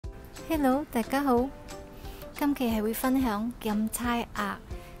Hello， 大家好。今期係會分享鹹菜鴨，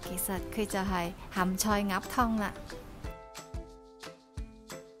其實佢就係鹹菜鴨湯啦。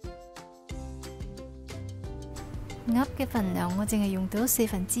鴨嘅份量我淨係用到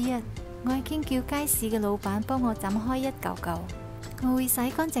1/4，我已經叫街市嘅老闆幫我斬開一嚿嚿。我會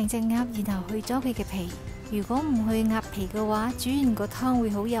洗乾淨隻鴨，然後去咗佢嘅皮。如果唔去鴨皮嘅話，煮完個湯會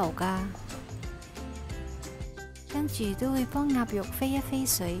好油㗎。跟住都會幫鴨肉飛一飛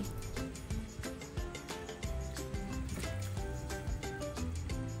水。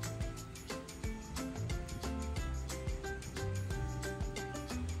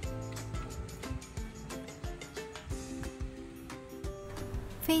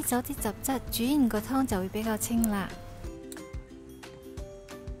飛咗啲雜質，煮完個湯就會比較清啦。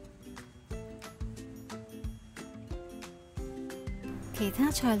其他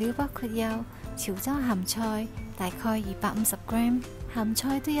材料包括有潮州鹹菜，大概250g。鹹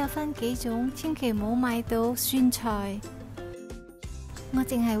菜都有分幾種，千祈唔好買到酸菜。我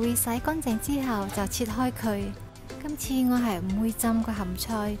淨係會洗乾淨之後就切開佢。今次我係唔會浸個鹹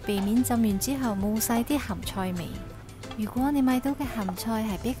菜，避免浸完之後冇晒啲鹹菜味。如果你買到嘅鹹菜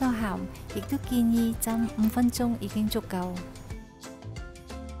係比較鹹，亦都建議浸5分鐘已經足夠。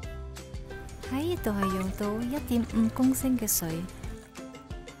喺呢度係用到1.5公升嘅水。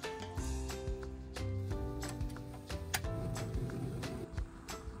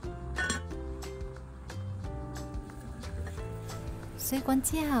水滾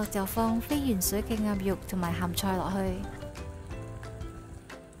之後就放飛完水嘅鴨肉同埋鹹菜落去。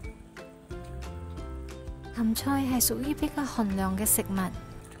鹹菜係屬於比較寒涼嘅食物，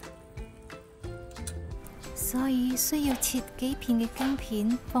所以需要切幾片嘅薑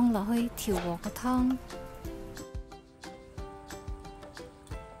片放落去調和個湯。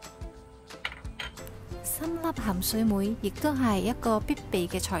3粒鹹水梅亦都係一個必備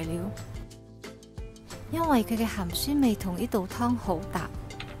嘅材料，因為佢嘅鹹酸味同呢道湯好搭。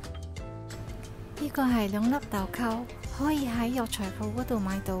呢個係2粒豆蔻，可以喺藥材鋪嗰度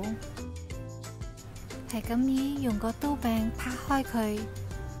買到。係咁意用個刀柄拍開佢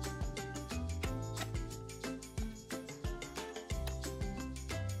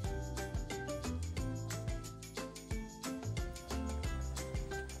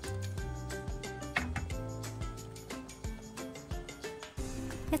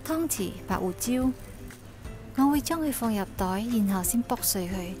，1湯匙白胡椒，我會將佢放入袋，然後先剝碎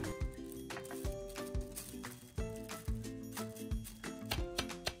佢。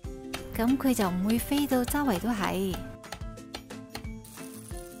咁佢就唔會飛到周圍都係。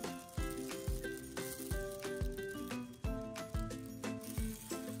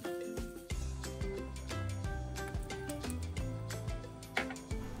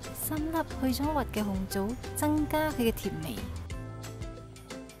3粒去咗核嘅紅棗，增加佢嘅甜味。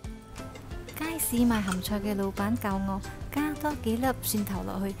街市賣鹹菜嘅老闆教我加多幾粒蒜頭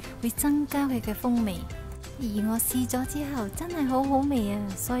落去，會增加佢嘅風味。而我試咗之後真係好好味啊，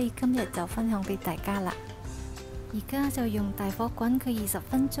所以今日就分享俾大家啦。而家就用大火滾佢20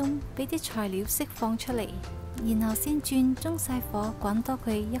分鐘，俾啲材料釋放出嚟，然後先轉中細火滾多佢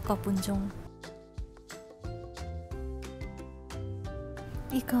1個半鐘。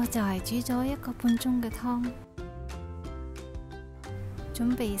呢個就係煮咗1個半鐘嘅湯。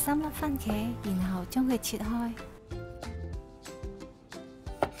準備3粒番茄，然後將佢切開。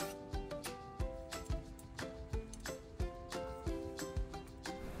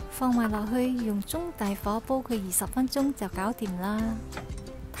放埋落去，用中大火煲佢20分鐘就搞掂啦。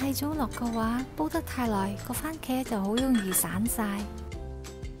太早落嘅話，煲得太耐，個番茄就好容易散晒。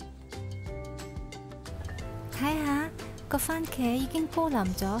睇下個番茄已經煲腍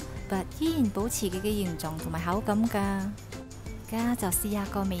咗，但依然保持佢嘅形狀同埋口感㗎。而家就試下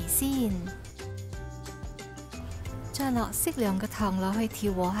個味先，再落適量嘅糖落去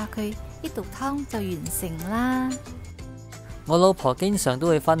調和下佢，呢道湯就完成啦。我老婆經常都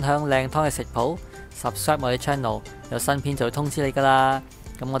會分享靚湯嘅食譜 ，subscribe 我哋 channel， 有新片就會通知你㗎喇。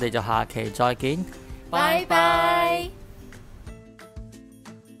咁我哋就下期再見，拜拜。